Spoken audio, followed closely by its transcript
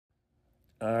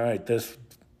All right, this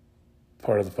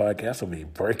part of the podcast will be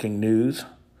breaking news.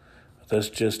 This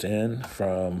just in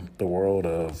from the world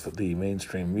of the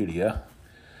mainstream media.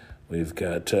 We've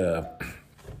got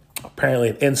apparently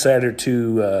an insider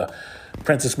to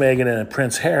Princess Meghan and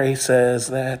Prince Harry says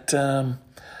that the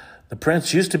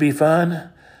prince used to be fun,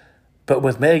 but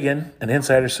with Meghan, an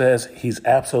insider says he's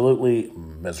absolutely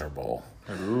miserable.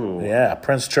 Ooh. Yeah,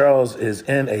 Prince Charles is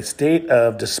in a state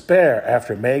of despair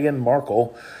after Meghan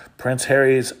Markle, Prince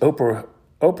Harry's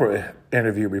Oprah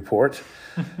interview report.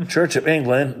 Church of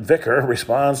England vicar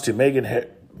responds to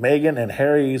Meghan and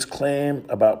Harry's claim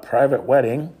about private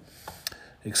wedding.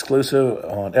 Exclusive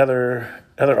on other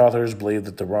authors believe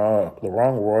that the wrong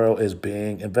royal is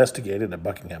being investigated at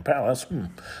Buckingham Palace.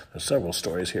 There's several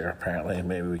stories here, apparently.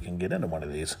 Maybe we can get into one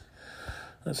of these.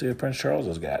 Let's see what Prince Charles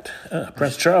has got.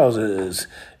 Prince Charles is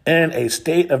in a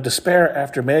state of despair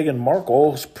after Meghan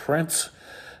Markle's Prince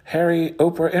Harry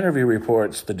Oprah interview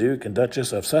reports. The Duke and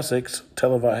Duchess of Sussex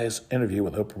televised interview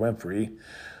with Oprah Winfrey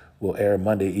will air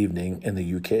Monday evening in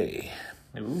the UK.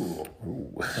 Ooh.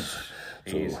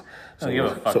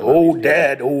 So old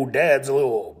dad's a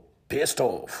little pissed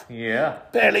off. Yeah.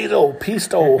 Barely a little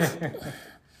pissed off.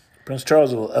 Prince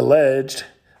Charles is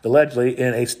allegedly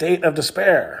in a state of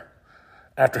despair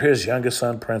after his youngest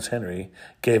son, Prince Henry,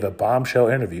 gave a bombshell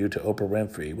interview to Oprah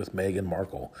Winfrey with Meghan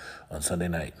Markle on Sunday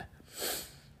night.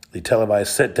 The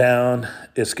televised sit-down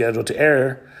is scheduled to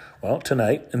air,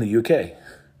 tonight in the UK.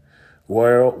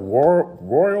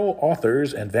 Royal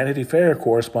authors and Vanity Fair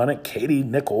correspondent Katie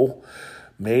Nicholl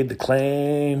made the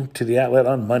claim to the outlet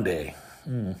on Monday.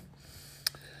 Seems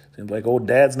like old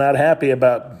dad's not happy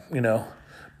about,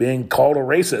 being called a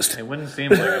racist. It wouldn't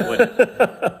seem like it would.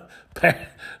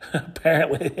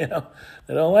 Apparently, they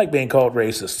don't like being called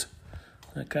racist.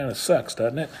 That kind of sucks,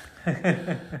 doesn't it?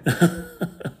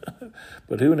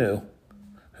 But who knew?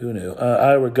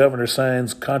 Iowa governor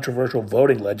signs controversial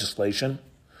voting legislation.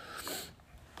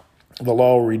 The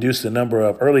law will reduce the number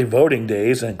of early voting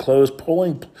days and close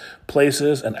polling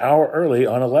places an hour early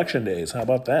on election days. How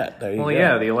about that? There you go.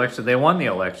 Yeah, the election. They won the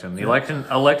election.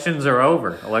 Elections are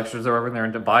over. Elections are over.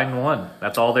 And Biden won.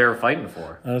 That's all they were fighting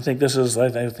for. I think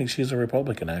she's a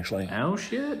Republican, actually. Oh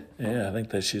shit. Yeah, I think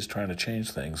that she's trying to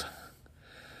change things.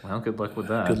 Well, good luck with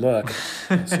that. Good luck.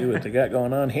 Let's see what they got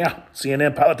going on here.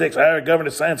 CNN Politics. Iowa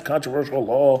governor signs controversial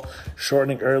law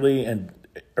shortening early and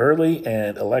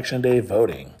election day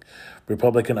voting.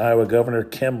 Republican Iowa Governor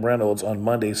Kim Reynolds on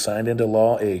Monday signed into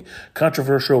law a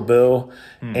controversial bill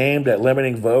aimed at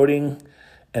limiting voting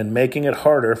and making it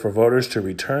harder for voters to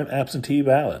return absentee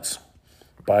ballots.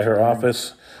 By her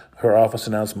office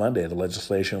announced Monday the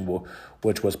legislation,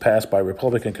 which was passed by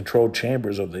Republican-controlled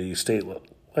chambers of the state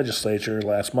legislature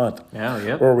last month,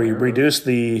 where we reduced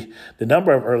the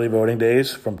number of early voting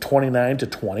days from 29 to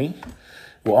 20.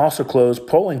 Will also close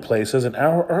polling places an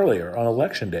hour earlier on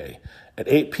Election Day at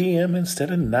 8 p.m. instead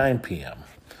of 9 p.m.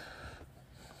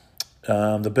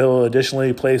 The bill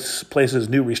additionally places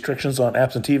new restrictions on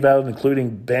absentee ballots,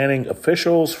 including banning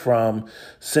officials from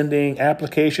sending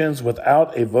applications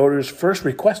without a voter's first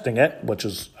requesting it, which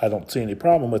is, I don't see any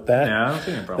problem with that. Yeah, I don't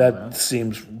see any problem with that. That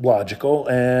seems logical.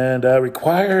 And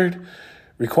requiring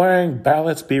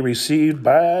ballots be received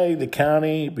by the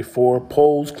county before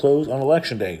polls close on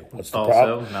Election Day. What's the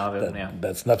problem?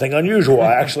 That's nothing unusual,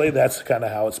 actually. That's kind of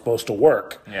how it's supposed to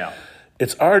work. Yeah.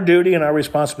 It's our duty and our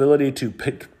responsibility to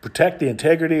protect the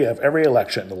integrity of every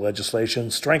election. The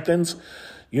legislation strengthens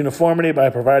uniformity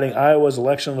by providing Iowa's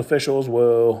election officials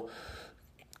will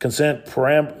consent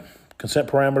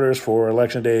parameters for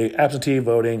Election Day absentee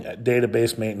voting,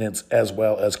 database maintenance, as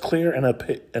well as clear an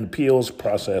appeals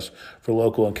process for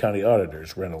local and county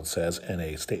auditors, Reynolds says in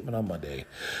a statement on Monday.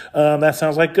 That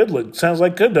sounds like good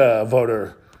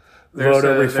voter reform.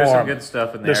 There's some good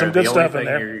stuff in there. There's some good stuff in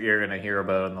there. The only thing you're going to hear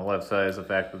about on the left side is the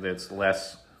fact that it's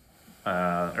less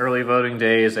early voting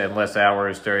days and less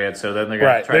hours during it. So then they're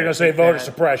going to say voter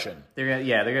suppression. They're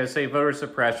going to say voter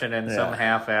suppression, and some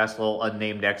half-assed little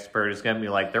unnamed expert is going to be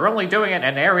like, they're only doing it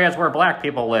in areas where black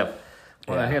people live.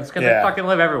 Well, it's because they fucking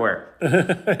live everywhere.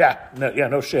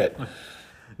 No shit.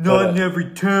 Not in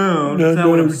every town. That's not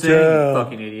what I'm saying, you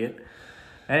fucking idiot.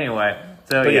 Anyway,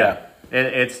 so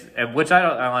it's which I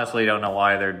honestly don't know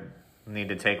why they need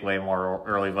to take away more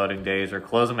early voting days or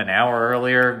close them an hour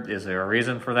earlier. Is there a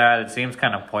reason for that? It seems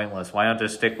kind of pointless. Why not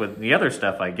just stick with the other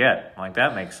stuff I get? Like,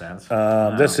 that makes sense.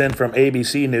 This in from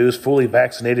ABC News. Fully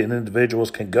vaccinated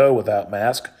individuals can go without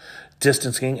mask.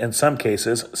 Distancing in some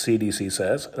cases, CDC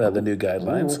says, the new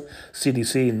guidelines. Ooh.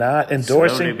 CDC not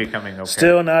endorsing, slowly becoming okay.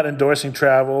 Still not endorsing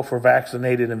travel for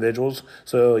vaccinated individuals.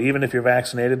 So even if you're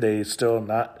vaccinated, they still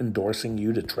not endorsing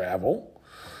you to travel.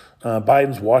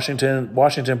 Biden's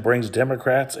Washington brings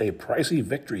Democrats a pricey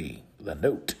victory. The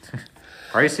note.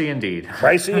 Pricey indeed.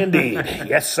 Pricey indeed.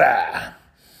 Yes, sir.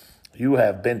 You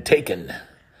have been taken.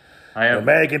 The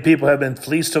American people have been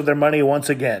fleeced of their money once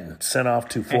again, sent off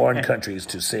to foreign countries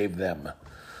to save them,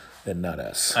 and not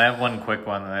us. I have one quick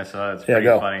one that I saw. It's pretty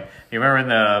funny. You remember in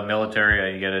the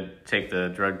military, you got to take the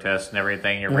drug test and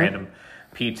everything, your random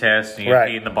pee test, and you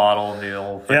pee in the bottle and the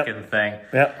old freaking thing.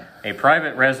 Yep. A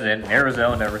private resident in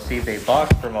Arizona received a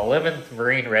box from 11th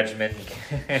Marine Regiment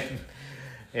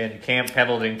in Camp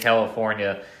Pendleton,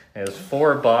 California. It was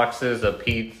 4 boxes of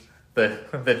pee.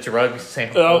 The drug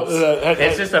samples.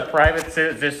 It's just a private,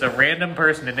 just a random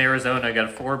person in Arizona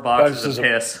got 4 boxes of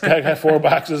piss. I got 4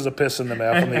 boxes of piss in the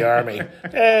mail from the Army.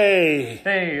 Hey,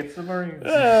 it's the Marines.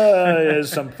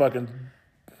 It's some fucking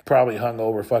probably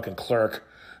hungover fucking clerk.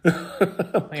 I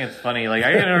think it's funny. Like,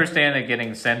 I can understand it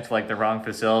getting sent to like the wrong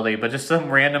facility, but just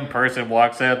some random person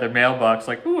walks out of their mailbox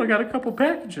like, "Ooh, I got a couple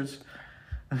packages."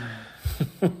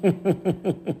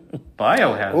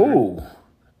 Biohazard. Ooh.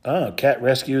 Cat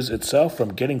rescues itself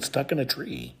from getting stuck in a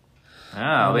tree.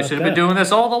 Oh, they should have been doing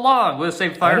this all along. We'll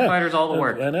save firefighters all the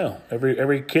work. I know.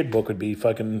 Every kid book would be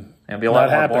fucking. It'd be a lot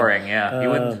more boring. Yeah, you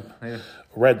wouldn't.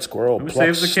 Red squirrel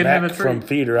plucks snack from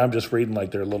feeder. I'm just reading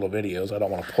like their little videos. I don't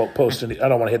want to post any. I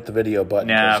don't want to hit the video button.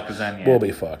 No, because then we'll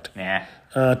be fucked. Yeah.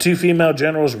 2 female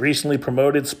generals recently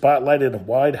promoted, spotlighted in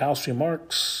White House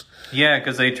remarks. Yeah,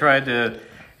 because they tried to.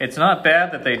 It's not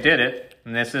bad that they did it.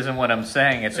 And this isn't what I'm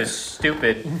saying. It's just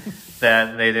stupid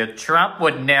that they did. Trump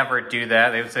would never do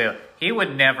that. They would say he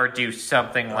would never do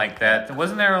something like that.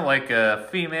 Wasn't there like a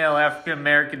female African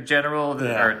American general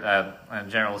or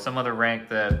general, some other rank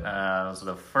that was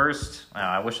the first?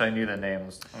 I wish I knew the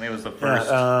names. I mean, it was the first.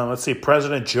 Let's see.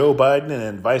 President Joe Biden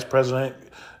and Vice President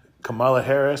Kamala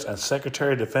Harris and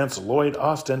Secretary of Defense Lloyd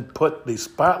Austin put the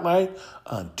spotlight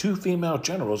on 2 female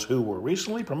generals who were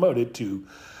recently promoted to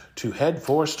head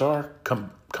 4-star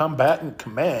combatant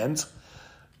commands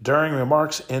during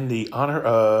remarks in the honor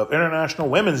of International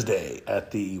Women's Day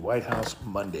at the White House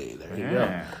Monday. There you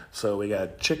go. So we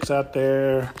got chicks out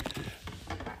there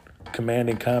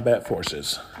commanding combat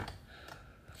forces.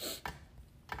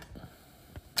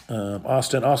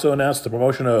 Austin also announced the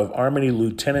promotion of Army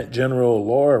Lieutenant General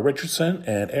Laura Richardson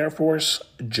and Air Force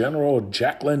General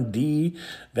Jacqueline D.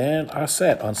 Van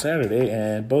Asset on Saturday,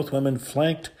 and both women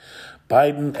flanked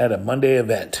Biden at a Monday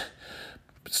event,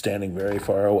 standing very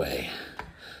far away,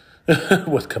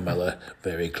 with Kamala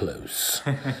very close,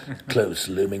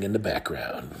 looming in the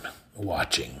background,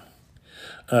 watching.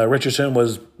 Richardson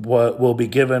will be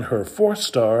given her 4th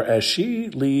star as she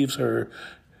leaves her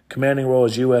commanding role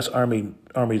as U.S.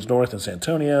 Army's North in San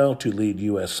Antonio to lead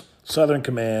U.S. Southern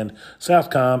Command,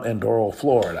 Southcom, and Doral,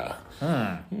 Florida.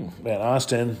 Van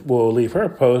Austin will leave her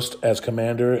post as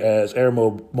commander, as Air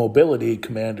Mobility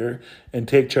Commander, and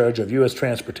take charge of U.S.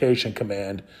 Transportation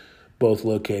Command, both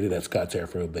located at Scotts Air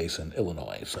Force Base in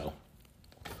Illinois. So,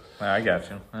 I got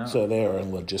you. Oh. So they are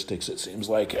in logistics, it seems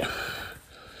like.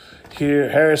 Here,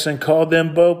 Harrison called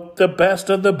them both the best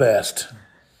of the best.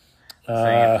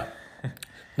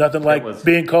 Nothing like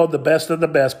being called the best of the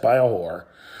best by a whore.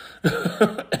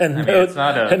 and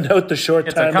note the short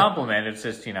time. It's a compliment. It's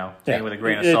just, take it with a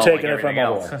grain of salt like everything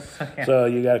else. So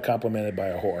you got complimented by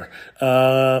a whore.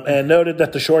 And noted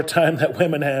that the short time that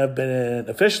women have been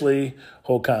officially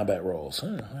hold combat roles.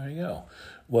 There you go.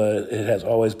 Well, it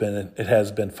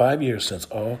has been 5 years since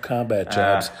all combat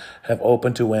jobs have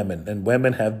opened to women, and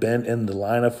women have been in the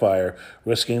line of fire,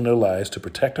 risking their lives to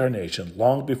protect our nation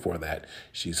long before that,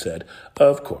 she said.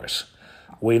 Of course.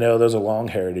 We know there's a long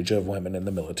heritage of women in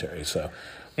the military, so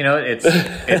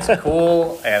it's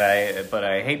cool, but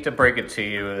I hate to break it to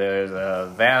you. There's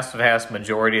a vast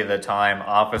majority of the time,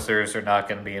 officers are not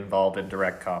going to be involved in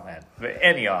direct combat.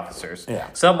 Any officers,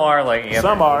 some are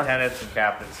lieutenants and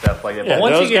captains and stuff like that. But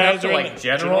once you get up to like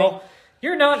general,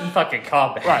 you're not in fucking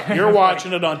combat. Right, you're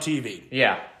watching it on TV.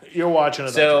 Yeah. You're watching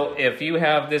it. So if you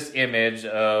have this image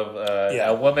of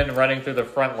a woman running through the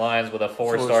front lines with a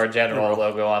 4-star general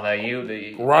logo on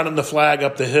that, running the flag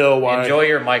up the hill. Enjoy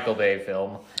your Michael Bay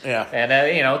film. Yeah, and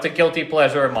it's a guilty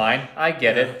pleasure of mine. I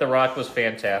get it. The Rock was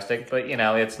fantastic, but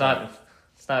it's not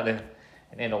an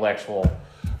intellectual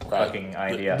fucking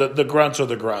idea. The grunts are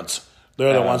the grunts.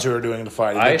 They're the ones who are doing the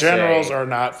fighting. The generals are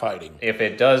not fighting. If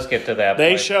it does get to that,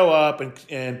 they show up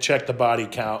and check the body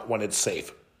count when it's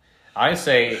safe. I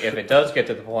say if it does get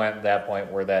to that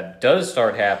point where that does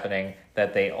start happening,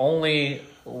 that they only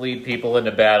lead people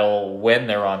into battle when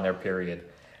they're on their period.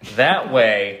 That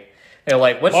way, they're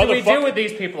like, what should we do with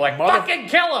these people? Like, fucking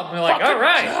kill them. They're like, all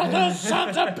right. Kill those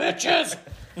sons of bitches.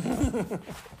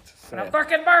 I'll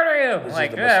fucking murder you. I'm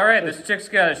like, all right, this chick's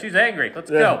she's angry. Let's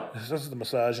go. This is the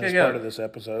misogynist part of this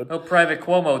episode. Oh, Private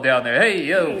Cuomo down there. Hey,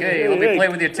 yo, let me play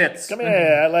with your tits. Come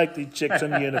here. I like the chicks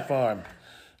in uniform.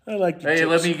 I like your chicks.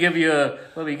 Let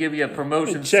me give you a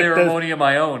promotion ceremony of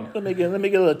my own. Let me get a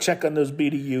little check on those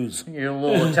BDUs. Your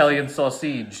little Italian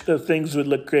sausage. Those things would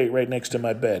look great right next to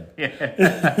my bed.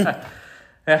 Yeah.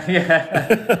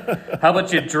 Yeah. How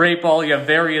about you drape all your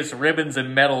various ribbons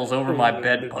and medals over my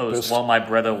bedpost while my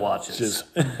brother watches? Just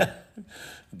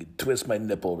twist my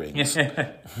nipple rings.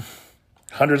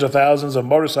 Hundreds of thousands of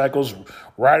motorcycles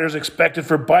riders expected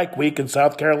for Bike Week in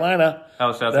South Carolina.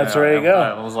 Oh, South That's where you go.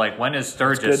 I was like, when is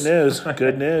Sturgis?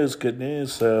 Good news. Good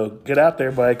news. So get out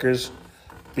there, bikers.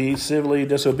 Be civilly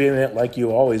disobedient like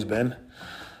you've always been.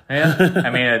 Yeah, I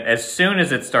mean, as soon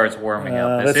as it starts warming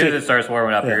up, you're going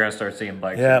to start seeing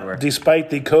bikes everywhere. Despite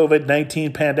the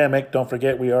COVID-19 pandemic, don't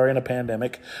forget we are in a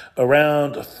pandemic,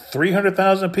 around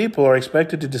 300,000 people are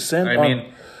expected to descend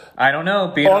I don't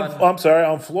know.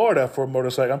 on Florida for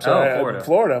motorcycle.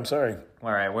 Florida. I'm sorry.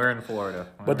 All right, we're in Florida.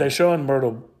 But they're showing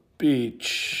Myrtle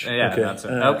Beach. Yeah, that's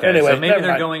it. Okay, anyway, so maybe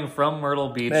they're going from Myrtle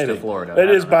Beach to Florida.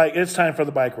 It's time for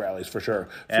the bike rallies for sure.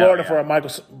 Florida for a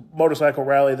motorcycle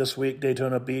rally this week.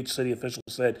 Daytona Beach city officials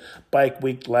said Bike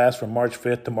Week lasts from March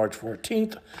 5th to March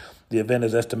 14th. The event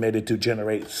is estimated to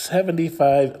generate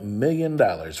 $75 million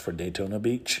for Daytona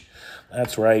Beach.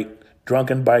 That's right.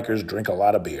 Drunken bikers drink a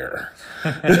lot of beer.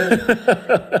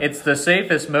 It's the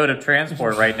safest mode of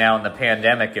transport right now in the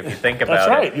pandemic, if you think about it. That's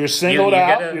right. You're singled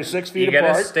out. You're 6 feet apart. You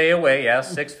got to stay away,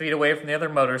 6 feet away from the other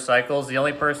motorcycles. The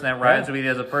only person that rides with you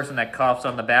is a person that coughs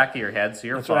on the back of your head, so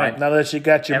you're fine. Right. Now that you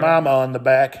got your mama on the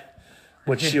back,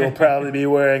 which she'll probably be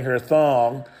wearing her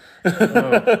thong.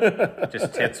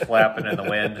 Just tits flapping in the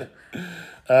wind.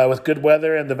 With good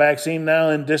weather and the vaccine now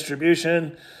in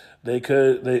distribution, they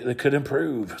could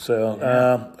improve. So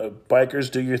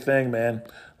bikers, do your thing, man.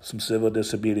 Some civil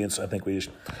disobedience. I think we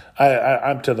should.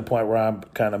 I'm to the point where I'm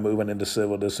kind of moving into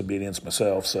civil disobedience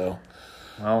myself. So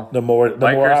the more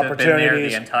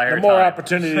opportunities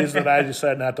that I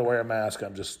decide not to wear a mask,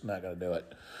 I'm just not going to do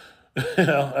it.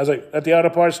 I was like at the auto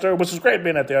parts store, which is great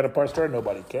being at the auto parts store.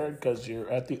 Nobody cared because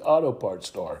you're at the auto parts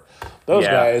store. Those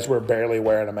guys were barely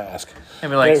wearing a mask. I'd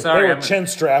be like, they were chin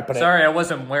strapping it. Sorry, I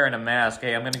wasn't wearing a mask.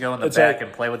 Hey, I'm going to go in the back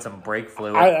and play with some brake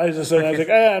fluid. I was like,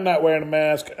 I'm not wearing a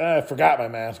mask. I forgot my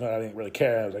mask, but I didn't really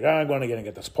care. I was like, I'm going to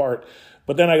get this part.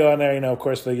 But then I go in there, of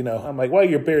course, I'm like, well,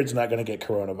 your beard's not going to get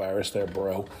coronavirus there,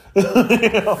 bro.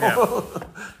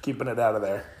 Keeping it out of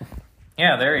there.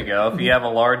 Yeah, there you go. If you have a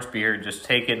large beard, just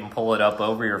take it and pull it up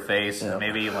over your face and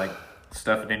maybe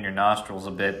stuff it in your nostrils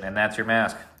a bit, and that's your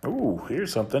mask. Ooh,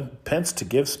 here's something. Pence to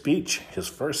give speech, his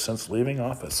first since leaving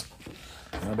office.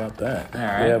 How about that? All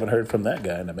right. We haven't heard from that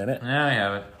guy in a minute. No, I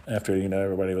haven't. After,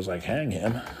 everybody was like, hang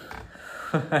him.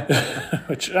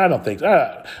 Which I don't think.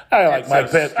 I like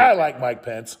Mike Pence. I like Mike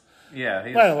Pence. Yeah,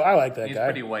 I like that guy. He's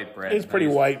pretty white bread. He's pretty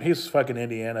white. He's fucking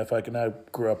Indiana. I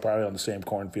grew up probably on the same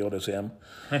cornfield as him.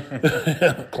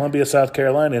 Columbia, South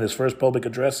Carolina, in his first public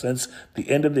address since the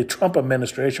end of the Trump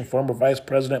administration, former Vice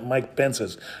President Mike Pence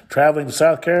is traveling to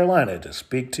South Carolina to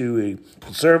speak to a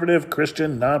conservative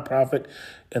Christian nonprofit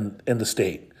in the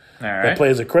state. All right. That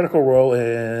plays a critical role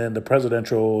in the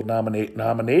presidential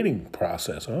nominating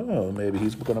process. Oh, maybe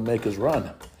he's going to make his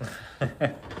run.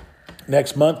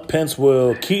 Next month, Pence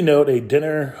will keynote a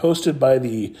dinner hosted by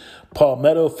the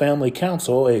Palmetto Family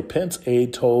Council. A Pence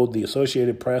aide told the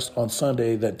Associated Press on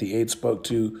Sunday that the aide spoke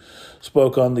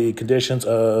on the conditions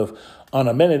of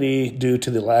anonymity due to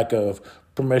the lack of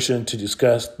permission to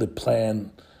discuss the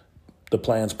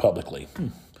plans publicly.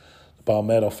 The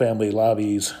Palmetto family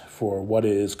lobbies for what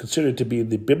is considered to be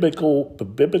the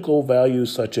biblical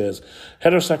values such as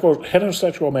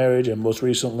heterosexual marriage, and most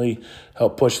recently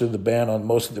helped push through the ban on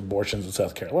most of the abortions in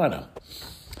South Carolina.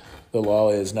 The law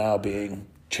is now being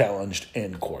challenged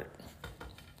in court.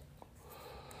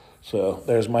 So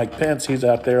there's Mike Pence. He's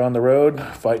out there on the road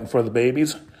fighting for the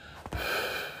babies.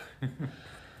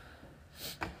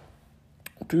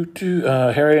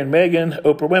 Harry and Meghan,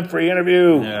 Oprah Winfrey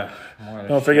interview. Yeah.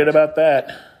 Don't forget about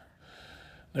that.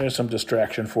 There's some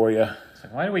distraction for you.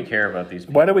 Why do we care about these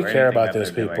people? Why do we care about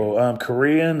these people?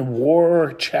 Korean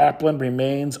War chaplain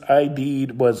remains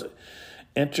ID'd, was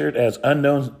entered as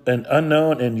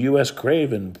unknown in U.S.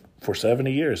 grave for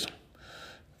 70 years.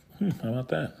 How about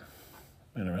that?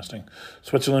 Interesting.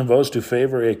 Switzerland votes to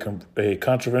favor a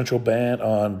controversial ban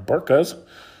on burqas.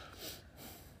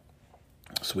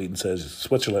 Sweden says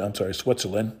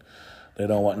Switzerland. They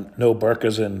don't want no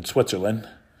burqas in Switzerland.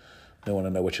 They want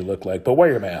to know what you look like. But wear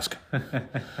your mask.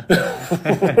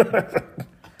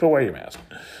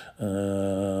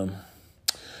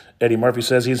 Eddie Murphy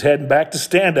says he's heading back to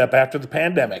stand-up after the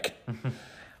pandemic.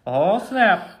 Oh,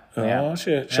 snap. Oh,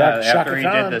 shit. After he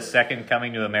did the second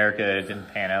Coming to America, it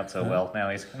didn't pan out so well. Now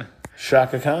he's going to...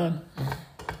 Shaka Khan.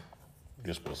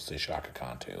 You're supposed to say Shaka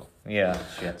Khan, too. Yeah,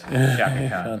 shit. Shaka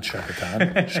Khan. Shaka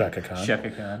Khan. Shaka Khan.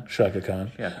 Shaka Khan. Shaka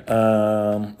Khan.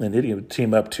 And Idiot would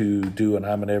team up to do an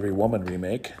I'm an Every Woman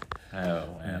remake. Oh,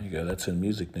 there you go. That's in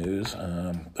music news.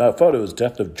 Photos: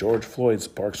 death of George Floyd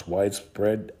sparks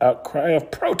widespread outcry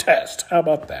of protest. How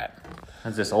about that?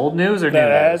 Is this old news or new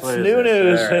news? news? That's new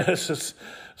news. It's just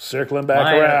circling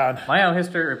back around. My own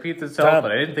history repeats itself,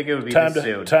 but I didn't think it would be this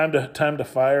soon. Time to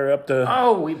fire up the...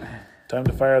 Time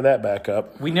to fire that back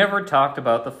up. We never talked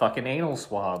about the fucking anal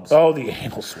swabs. Oh, the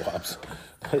anal swabs.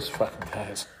 Those fucking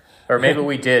guys. Or maybe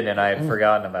we did, and I had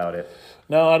forgotten about it.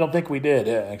 No, I don't think we did.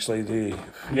 Yeah, actually,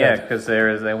 because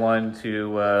they wanted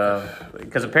to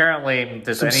because apparently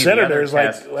some senators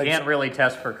can't really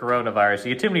test for coronavirus.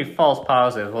 You get too many false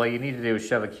positives. All you need to do is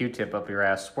shove a Q-tip up your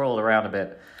ass, swirl it around a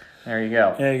bit. There you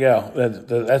go. There you go.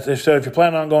 So if you're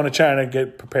planning on going to China,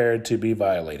 get prepared to be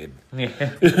violated. Yeah.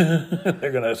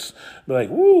 They're gonna be like,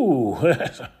 "Woo!"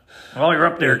 While you're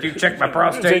up there, do you check my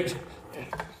prostate?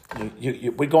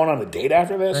 We going on a date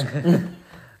after this?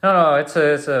 No, it's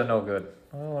a no good.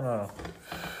 Oh no.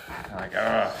 Like,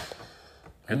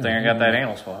 good thing I got that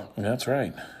anal swab. That's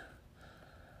right.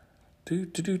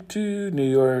 New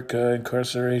York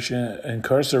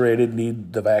incarcerated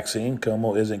need the vaccine.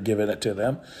 Como isn't giving it to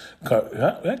them.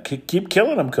 Keep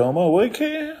killing them, Como. Keep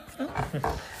killing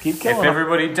them. If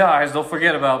everybody dies, they'll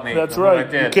forget about me. That's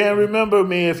right. You can't remember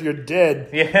me if you're dead.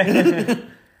 Yeah.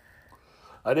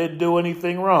 I didn't do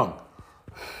anything wrong.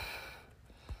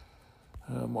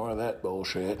 More of that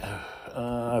bullshit.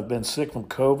 I've been sick from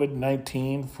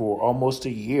COVID-19 for almost a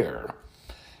year.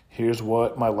 Here's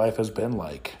what my life has been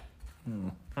like.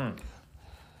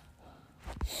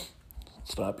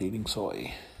 Stop eating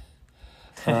soy.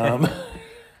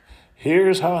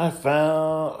 Here's how I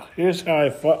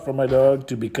fought for my dog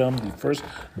to become the first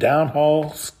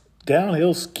downhill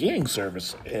skiing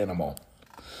service animal.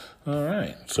 All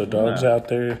right, so dogs out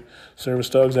there, service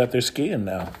dogs out there skiing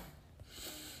now.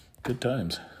 Good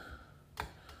times.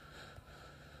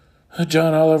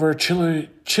 John Oliver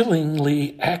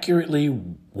chillingly, accurately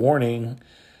warning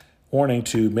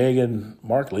to Meghan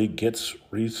Markle gets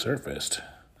resurfaced.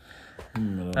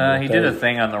 He did a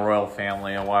thing on the royal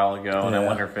family a while ago, and I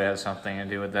wonder if it has something to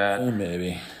do with that.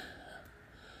 Maybe.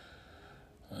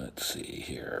 Let's see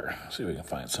here. See if we can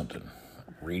find something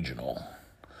regional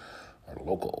or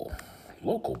local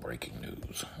breaking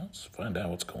news. Let's find out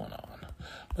what's going on.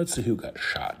 Let's see who got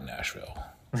shot in Nashville.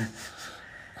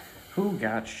 Who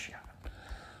got shot?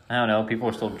 I don't know. People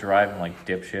are still driving like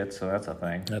dipshits, so that's a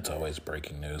thing. That's always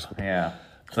breaking news. Yeah.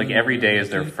 It's like every day is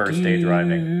their first day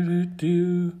driving.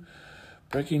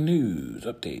 Breaking news.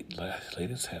 Update.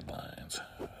 Latest headlines.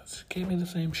 It gave me the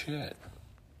same shit.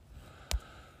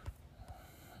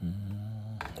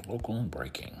 Local and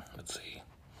breaking. Let's see.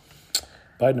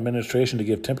 Biden administration to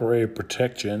give temporary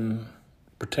protected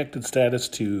status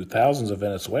to thousands of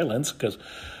Venezuelans because,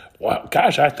 wow,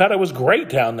 gosh, I thought it was great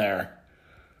down there.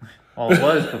 Well, it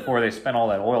was before they spent all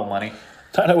that oil money.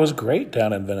 Thought it was great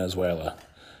down in Venezuela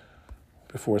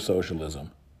before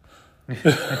socialism.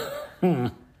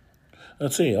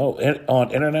 Let's see.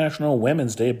 On International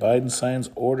Women's Day, Biden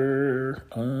signs order.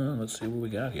 Let's see what we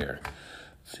got here.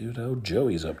 Let's see what old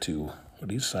Joey's up to. What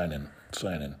he's signing.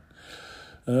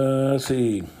 Let's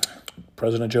see.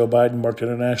 President Joe Biden marked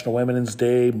International Women's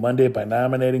Day Monday by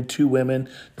nominating 2 women.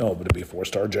 No, but it'd be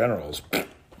 4-star generals.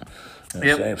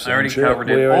 Yep, I already covered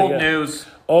it.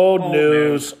 Old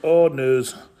news.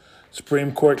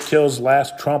 Supreme Court kills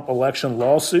last Trump election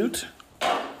lawsuit.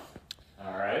 All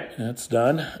right. That's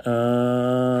done.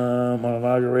 On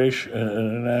inauguration,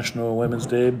 International Women's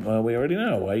Day, we already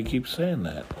know. Why you keep saying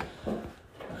that? All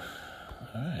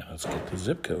right, let's get the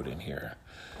zip code in here.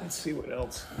 Let's see what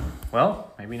else.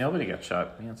 Well, maybe nobody got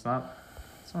shot. I mean, it's not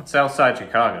Southside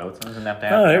Chicago. It doesn't have to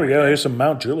happen. Oh, here we go. Here's some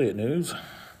Mount Juliet news.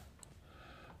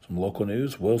 Some local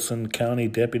news. Wilson County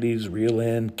deputies reel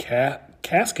in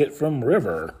casket from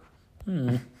river.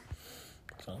 Sounds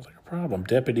like a problem.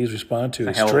 Deputies respond to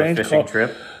a strange call.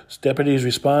 Deputies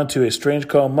respond to a strange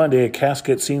call Monday. A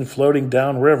casket seen floating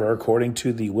downriver, according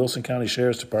to the Wilson County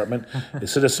Sheriff's Department. A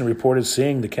citizen reported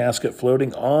seeing the casket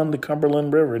floating on the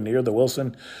Cumberland River near the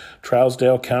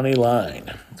Wilson-Trousdale County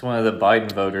line. It's one of the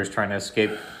Biden voters trying to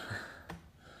escape.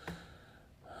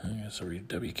 I guess I'll read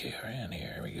WKRN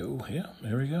here. Here we go. Yeah,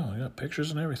 there we go. I got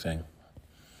pictures and everything.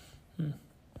 How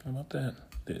about that?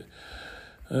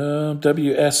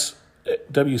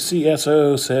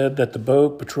 WCSO said that the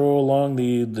boat patrol along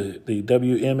the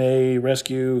WMA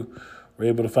rescue were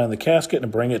able to find the casket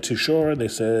and bring it to shore. They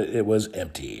said it was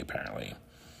empty, apparently.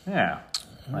 Yeah.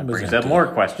 That brings up more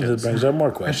questions. It brings up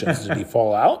more questions. Did he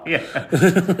fall out? Yeah.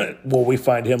 Will we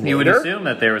find him later? You would assume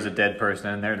that there was a dead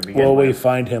person in there to begin with. Will we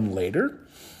find him later?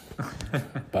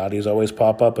 Bodies always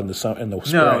pop up in the spring.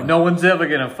 No one's ever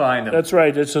going to find him. That's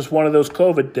right. It's just one of those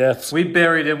COVID deaths. We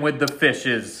buried him with the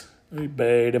fishes. We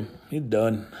buried him. He's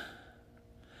done.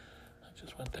 I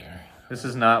just went there. This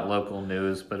is not local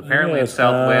news, but apparently in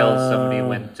South Wales, somebody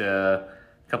went... a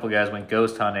couple of guys went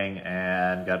ghost hunting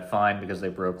and got fined because they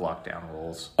broke lockdown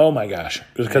rules. Oh my gosh!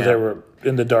 Because they were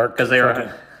in the dark. Because they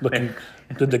were looking.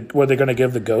 Were they going to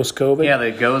give the ghost COVID? Yeah,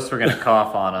 the ghosts were going to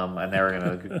cough on them, and they were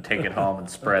going to take it home and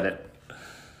spread it.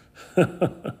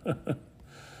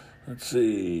 Let's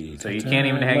see. So you can't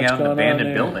even hang out in an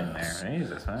abandoned building there.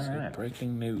 Jesus, all right.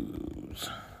 Breaking news.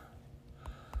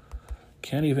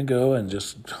 Can't even go and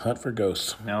just hunt for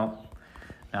ghosts. No.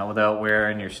 Not without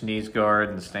wearing your sneeze guard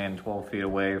and staying 12 feet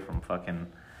away from fucking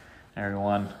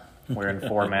everyone. Wearing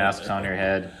 4 masks on your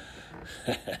head.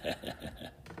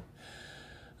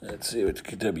 Let's see what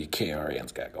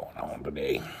WKRN's got going on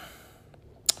today.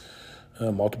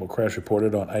 Multiple crash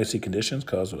reported on icy conditions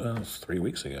caused... Well, it was 3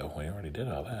 weeks ago. We already did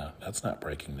all that. That's not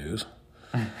breaking news.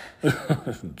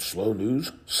 Slow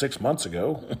news. 6 months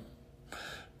ago. You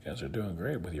guys are doing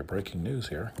great with your breaking news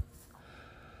here.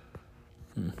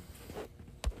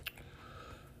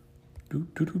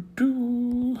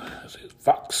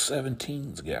 Fox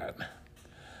 17's got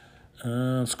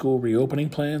school reopening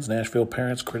plans. Nashville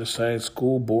parents criticize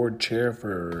school board chair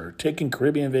for taking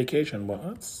Caribbean vacation.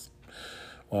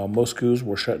 While most schools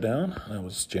were shut down. That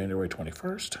was January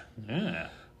 21st. Yeah.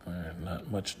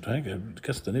 Not much. I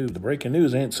guess the breaking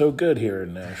news ain't so good here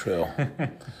in Nashville.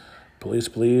 Police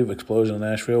believe explosion in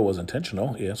Nashville was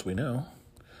intentional. Yes, we know.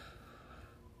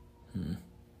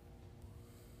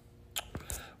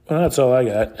 Well, that's all I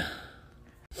got.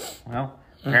 Well,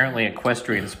 apparently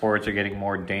equestrian sports are getting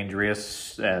more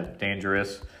dangerous.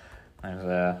 There's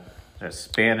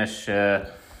Spanish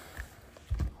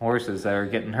horses that are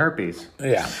getting herpes.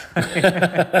 Yeah.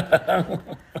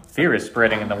 Fear is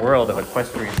spreading in the world of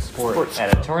equestrian sports.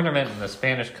 At a tournament in the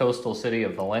Spanish coastal city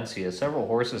of Valencia, several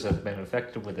horses have been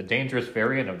infected with a dangerous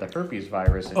variant of the herpes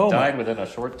virus and died within a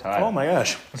short time. Oh my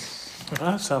gosh.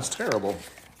 That sounds terrible.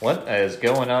 What is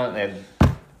going on? And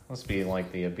must be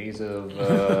like the Ibiza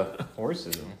of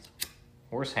horses.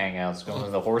 Horse hangouts, going to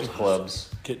the horse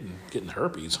clubs. Getting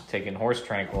herpes. Taking horse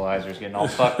tranquilizers, getting all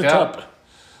fucked up.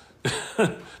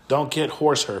 Don't get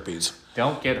horse herpes.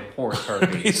 Don't get horse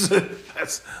herpes.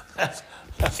 That's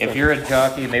if you're a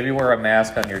jockey, maybe wear a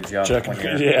mask on your junk.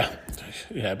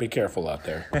 Yeah, be careful out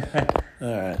there. All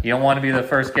right. You don't want to be the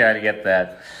first guy to get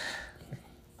that.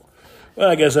 Well,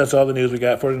 I guess that's all the news we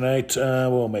got for tonight.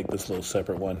 We'll make this a little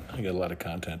separate one. I got a lot of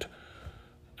content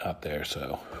out there,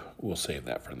 so we'll save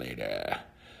that for later.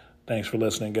 Thanks for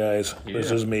listening, guys. Yeah.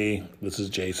 This is me. This is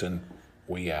Jason.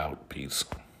 We out. Peace.